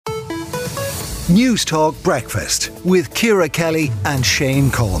News Talk Breakfast with Ciara Kelly and Shane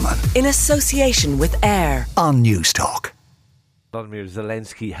Coleman. In association with AIR On News Talk. Volodymyr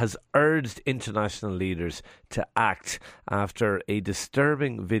Zelensky has urged international leaders to act after a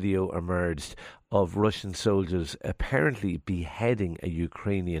disturbing video emerged of Russian soldiers apparently beheading a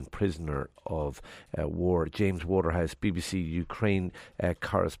Ukrainian prisoner of war. James Waterhouse, BBC Ukraine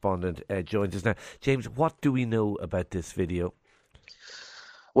correspondent, joins us now. James, what do we know about this video?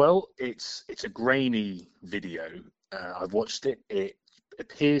 Well, it's a grainy video. I've watched it. It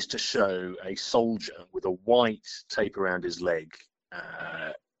appears to show a soldier with a white tape around his leg,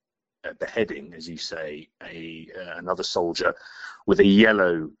 beheading, as you say, another soldier with a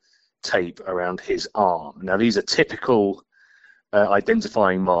yellow tape around his arm. Now, these are typical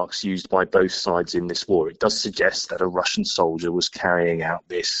identifying marks used by both sides in this war. It does suggest that a Russian soldier was carrying out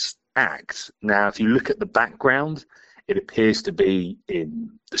this act. Now, if you look at the background, it appears to be in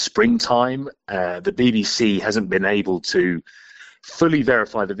the springtime. The BBC hasn't been able to fully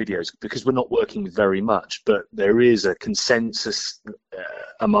verify the videos because we're not working very much, but there is a consensus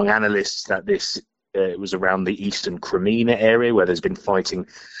among analysts that this was around the eastern Crimea area where there's been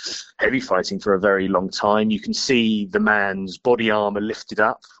heavy fighting for a very long time. You can see the man's body armor lifted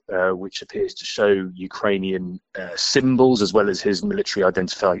up, which appears to show Ukrainian symbols as well as his military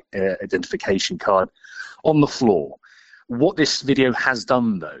identification card on the floor. What this video has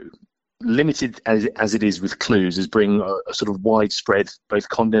done, though, limited as it is with clues, is bring a sort of widespread both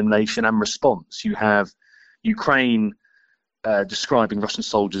condemnation and response. You have Ukraine describing Russian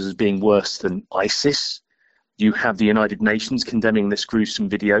soldiers as being worse than ISIS. You have the United Nations condemning this gruesome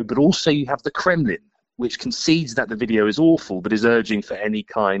video, but also you have the Kremlin, which concedes that the video is awful, but is urging for any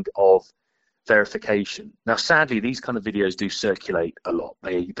kind of verification. Now, sadly, these kind of videos do circulate a lot.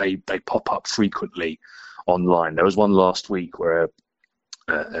 They pop up frequently online. There was one last week where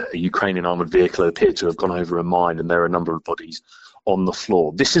a Ukrainian armoured vehicle appeared to have gone over a mine, and there are a number of bodies on the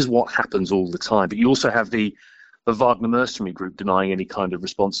floor. This is what happens all the time. But you also have the Wagner mercenary group denying any kind of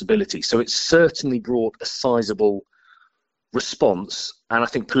responsibility. So it's certainly brought a sizable response. And I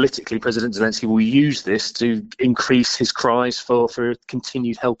think politically, President Zelensky will use this to increase his cries for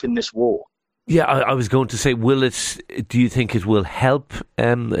continued help in this war. Yeah, I was going to say, do you think it will help,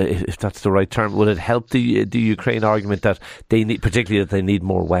 if that's the right term, will it help the Ukraine argument that they need, particularly that they need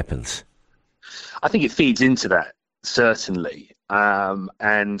more weapons? I think it feeds into that, certainly.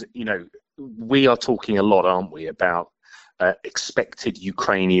 And, you know, we are talking a lot, aren't we, about expected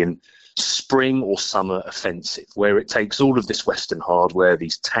Ukrainian spring or summer offensive, where it takes all of this Western hardware,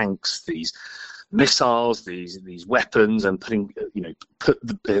 these tanks, these missiles, these weapons, and putting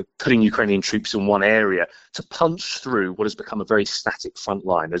Ukrainian troops in one area to punch through what has become a very static front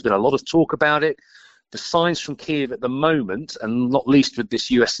line. There's been a lot of talk about it. The signs from Kiev at the moment, and not least with this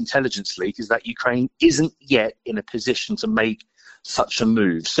US intelligence leak, is that Ukraine isn't yet in a position to make such a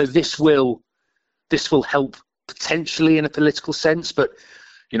move. So this will help potentially in a political sense. But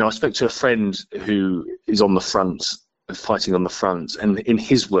you know, I spoke to a friend who is on the front, fighting on the front, and in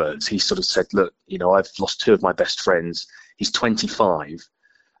his words, he sort of said, look, you know, I've lost two of my best friends. He's 25,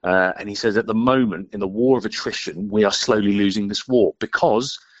 and he says at the moment in the war of attrition, we are slowly losing this war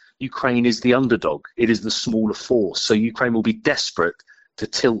because Ukraine is the underdog. It is the smaller force, so Ukraine will be desperate to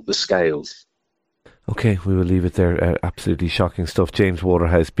tilt the scales. Okay, we will leave it there. Absolutely shocking stuff. James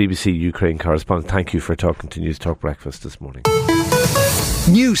Waterhouse, BBC Ukraine correspondent, thank you for talking to News Talk Breakfast this morning.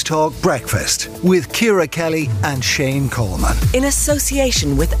 News Talk Breakfast with Ciara Kelly and Shane Coleman. in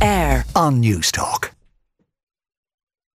association with AIR On News Talk.